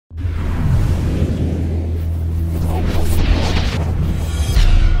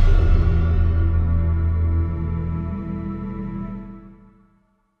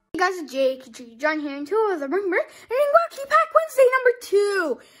guys, it's jkjkjohnny here, and two of the WackyPack Wednesday number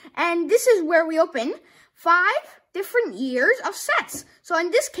 2. And this is where we open 5 different years of sets. So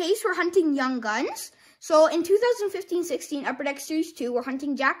in this case, we're hunting young guns. So in 2015-16 Upper Deck Series 2, we're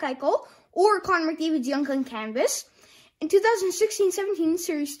hunting Jack Eichel or Connor McDavid's Young Gun Canvas. In 2016-17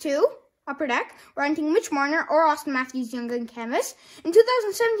 Series 2, Upper Deck, we're hunting Mitch Marner or Austin Matthews' Young Gun Canvas. In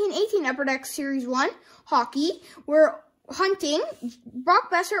 2017-18 Upper Deck Series 1, Hockey, we're hunting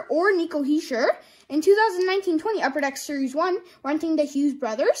Brock Boeser or Nico Hischier. In 2019-20 Upper Deck Series 1, we're hunting the Hughes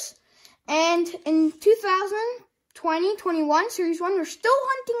brothers. And in 2020-21 Series 1, we're still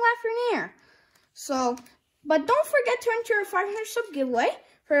hunting Lafreniere. So, but don't forget to enter a 500 sub giveaway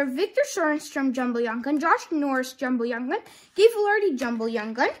for Victor Sorenstrom Jumbo Young Gun, Josh Norris Jumbo Young Gun, Gabe Velarde Jumbo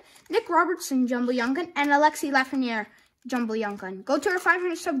Young Gun, Nick Robertson Jumbo Young Gun, and Alexi Lafreniere Jumbo Young Gun. Go to our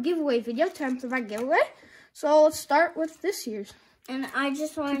 500 sub giveaway video to enter that giveaway. So let's start with this year's. And I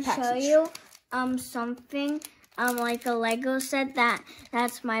just want to show you something like a Lego set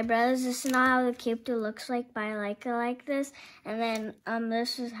that's my brother's. This is not how the character looks like, but I like it like this. And then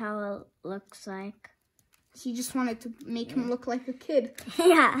this is how it looks like. He just wanted to make him look like a kid.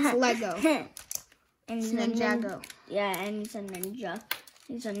 Yeah. It's Lego. And it's Ninjago. Yeah, and he's a ninja.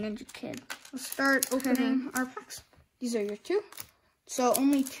 He's a ninja kid. Let's start opening our packs. These are your 2. So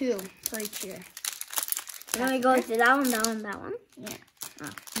only 2 for each year. Then we go to that one, that one, that one. Yeah.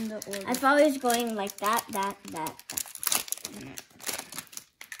 In the order. I thought it was going like that. Yeah.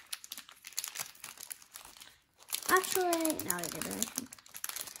 Actually, no, I did it.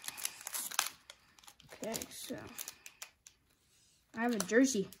 Okay, so I have a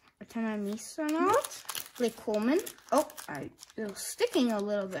jersey. Atena Misanout, Blake Coleman. Oh, it was sticking a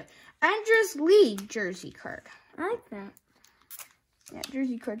little bit. Andres Lee jersey card. I like that. Yeah,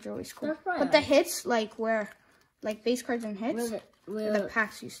 jersey cards are always cool. But the hits, like base cards and hits, the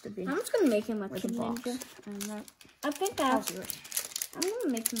packs used to be. I'm just gonna make him a with kid the box. ninja. And that, I think I'm gonna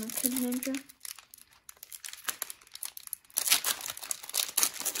make him a kid ninja.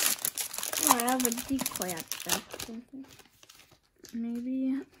 Oh, I have a decoy at that. Maybe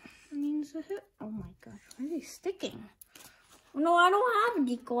it means a hit. Oh my gosh, why are they sticking? No, I don't have a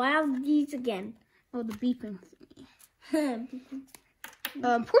decoy. I have these again. Oh, the beeping thingy.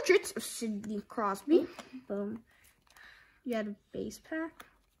 Portraits of Sidney Crosby. Boom. You had a base pack.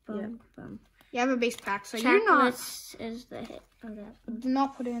 Boom. Boom. You have a base pack, so Checklist you're not. Is the hit. Okay. Do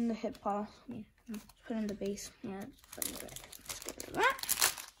not put it in the hit pile. Yeah. Put it in the base. Yeah. Let's put it right. Let's get rid of that.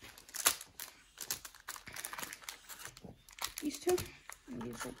 These 2. And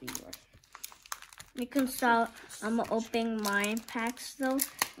these will be yours. You can start opening my packs though,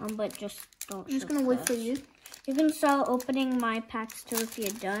 but just don't. I'm just gonna wait for you. You can start opening my packs too if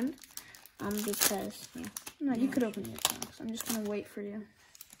you're done. Because yeah. No, you could open your packs. I'm just gonna wait for you.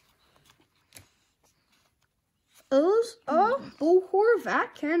 Those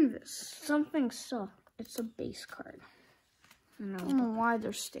Boeser canvas. Something suck. It's a base card. No. I don't know why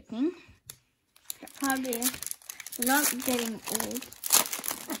they're sticking. Probably they're not getting old.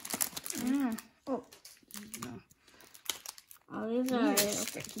 Yeah. Oh no. Oh, these are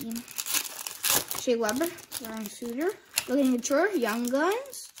sticky. Shea Weber, Ryan Suter, Looking Mature, Young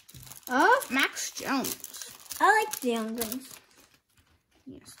Guns of Max Jones. I like the young guns.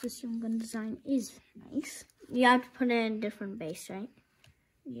 Yes, this young gun design is nice. You have to put it in different base, right?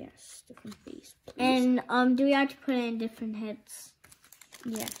 Yes, different base. Please. And do we have to put it in different hits?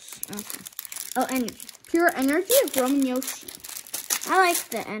 Yes. Okay. Oh, and Pure Energy of Roman YG. I like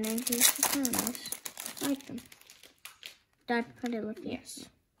the energy. It's kind of nice. I like them. Do I have to put it with Yes.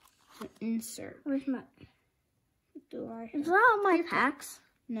 The insert. Where's my? Do I? Is that all my packs?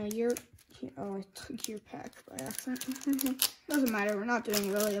 No, you're. Oh, I took your pack by accident. Doesn't matter. We're not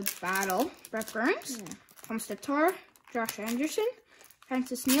doing really a battle. Brett Burns, Thomas Tatar, Josh Anderson,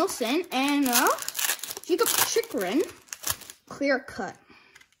 Francis Nielsen, and Jacob Chikrin. Clear cut.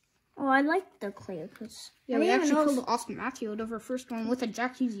 Oh, I like the clear cuts. Yeah, we actually pulled Austin Matthews over first one with a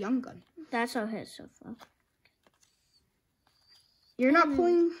Jack Hughes Young Gun. That's how hit so far. You're not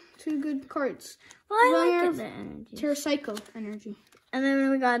pulling 2 good cards. Well, I like the energy. Terracycle energy. And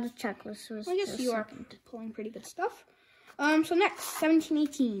then we got the checklist. I guess you are pulling pretty good stuff. So next,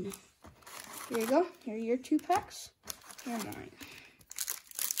 17-18. Here you go. Here are your 2 packs. Here are mine.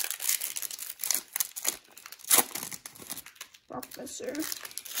 Brock Boeser.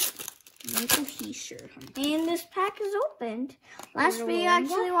 Nico Hischier. And this pack is opened. Last week, I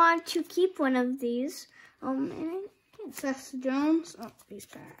actually wanted to keep one of these. And I can't. Seth Jones. Oh, base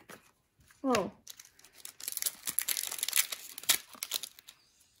pack. Whoa.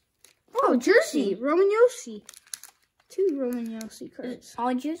 Oh, jersey. Roman YG. 2 Roman YG cards.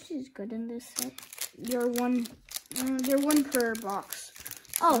 All juice is good in this set. They're one per box.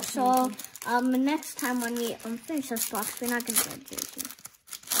 Oh, so next time when we finish this box, we're not gonna get jersey.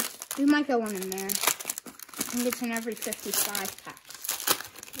 We might get one in there. I think it's in every 55 pack.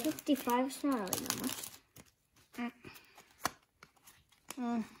 55 is not really that much.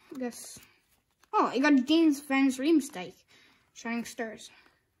 I guess. Oh, I got James Van Riemsdyk. Shining Stars.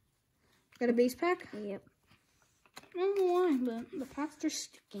 Got a base pack? Yep. I don't know why, but the packs are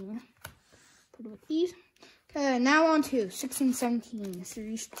sticking. Put it with these. Okay, now on to 16-17,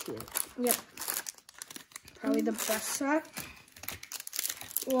 Series 2. Yep. Probably the best set.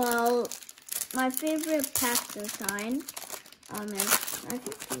 Well, my favorite pack design is, I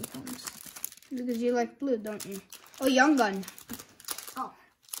think, these ones. Because you like blue, don't you? Oh, Young Gun. Oh.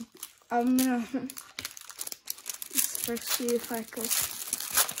 I'm gonna first see if I could.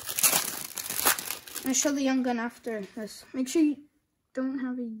 I'll show the Young Gun after this. Make sure you don't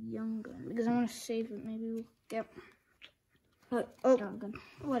have a Young Gun because I want to save it. Maybe we'll get. Oh, Young Gun.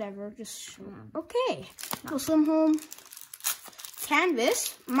 Whatever. Just okay. We'll swim home.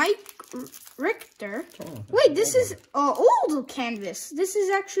 Canvas. Mike Richter. Wait, this is old canvas. This is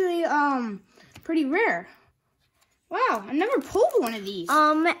actually pretty rare. Wow, I never pulled one of these.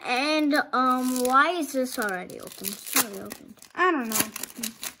 Why is this already open? It's already open. I don't know.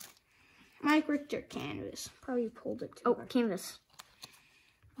 Mike Richter canvas. Probably pulled it too. Oh, canvas.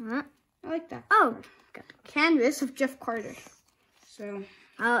 I like that. Oh, got canvas of Jeff Carter. So,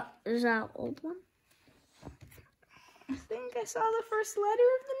 is that old one? I think I saw the first letter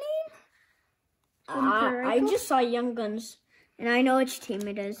of the name. I just saw Young Guns, and I know which team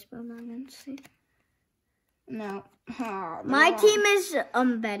it is, but I'm not gonna say. No. My team is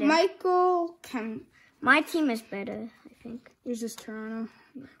better. My team is better, I think. Here's this Toronto.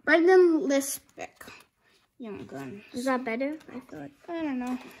 Brendan Lispick. Young Gun. Is that better? I don't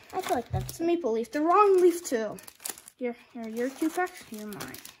know. I feel like that's a maple leaf. The wrong leaf too. Here are your 2 packs. Here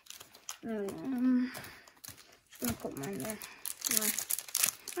mine. Just gonna put mine there.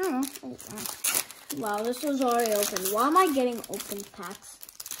 I don't know. Oh, wow, this was already open. Why am I getting open packs?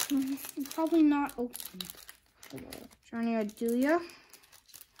 Probably not open. Johnny Adulia.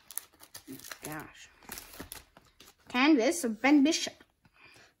 Gosh. Canvas of Ben Bishop.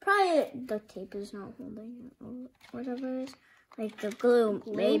 Probably the tape is not holding it, or whatever it is. Like the glue,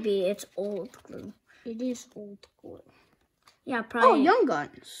 maybe it's old glue. It is old glue. Yeah, probably. Oh, Young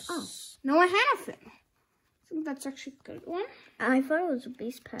Guns. Oh. Noah Hannafin. I think that's actually a good one. I thought it was a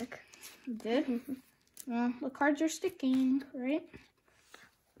base pack. You did? Well, the cards are sticking, right?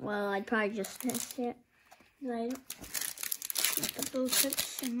 Well, I'd probably just test it. Right. Put those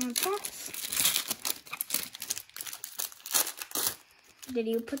hits in my box. Did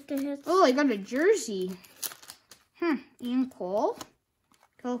you put the hits? Oh, I got a jersey. Ian Cole,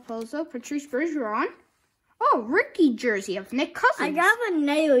 Calpozo, Patrice Bergeron. Oh, Ricky jersey of Nick Cousins. I got a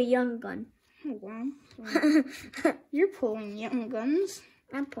nail Young Gun. Oh, wow. You're pulling Young Guns.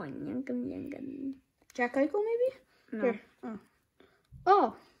 I'm pulling Young Gun. Jack Eichel, maybe? No. Here.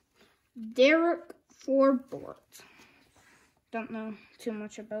 Oh, Derek Forbort. Don't know too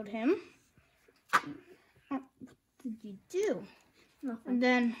much about him. What did you do? Nothing. And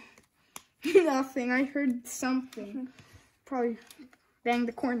then, nothing. I heard something. Probably bang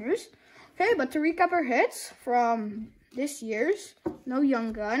the corners. Okay, but to recap our hits from this year's, no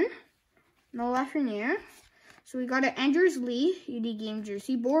Young Gun, no Lafreniere. So we got an Andrews Lee UD game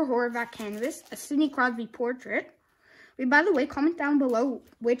jersey, Bor Horvat canvas, a Sidney Crosby portrait. By the way, comment down below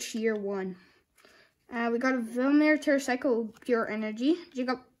which year won. We got a Vilmir Tarasenko Pure Energy,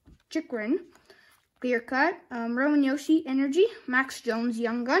 Jacob Chikrin Clear Cut, Roman YG Energy, Max Jones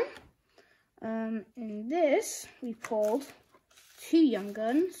Young Gun. In this, we pulled 2 Young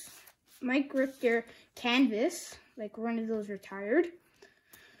Guns, Mike Richter Canvas, like one of those retired,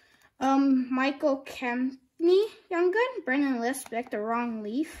 Michael Kempney Young Gun, Brendan Lispick, the wrong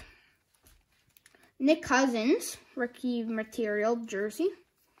leaf, Nick Cousins, rookie material jersey.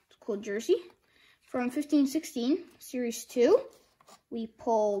 It's a cool jersey. From 15-16, Series 2, we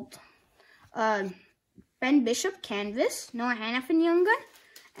pulled Ben Bishop Canvas, Noah Hannafin Young Gun,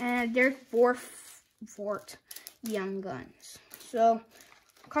 and Derek Borfort Young Guns. So,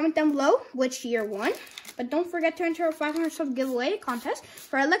 comment down below which year won. But don't forget to enter a 500 sub giveaway contest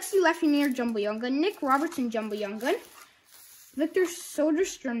for Alexi Lafreniere Jumbo Young Gun, Nick Robertson Jumbo Young Gun, Victor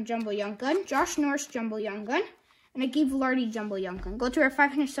Soderstrom Jumbo Young Gun, Josh Norris Jumbo Young Gun, and a Gabe Velarde Jumbo Young Gun. Go to our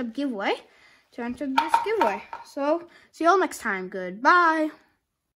 500 sub giveaway to enter this giveaway. So, see you all next time. Goodbye.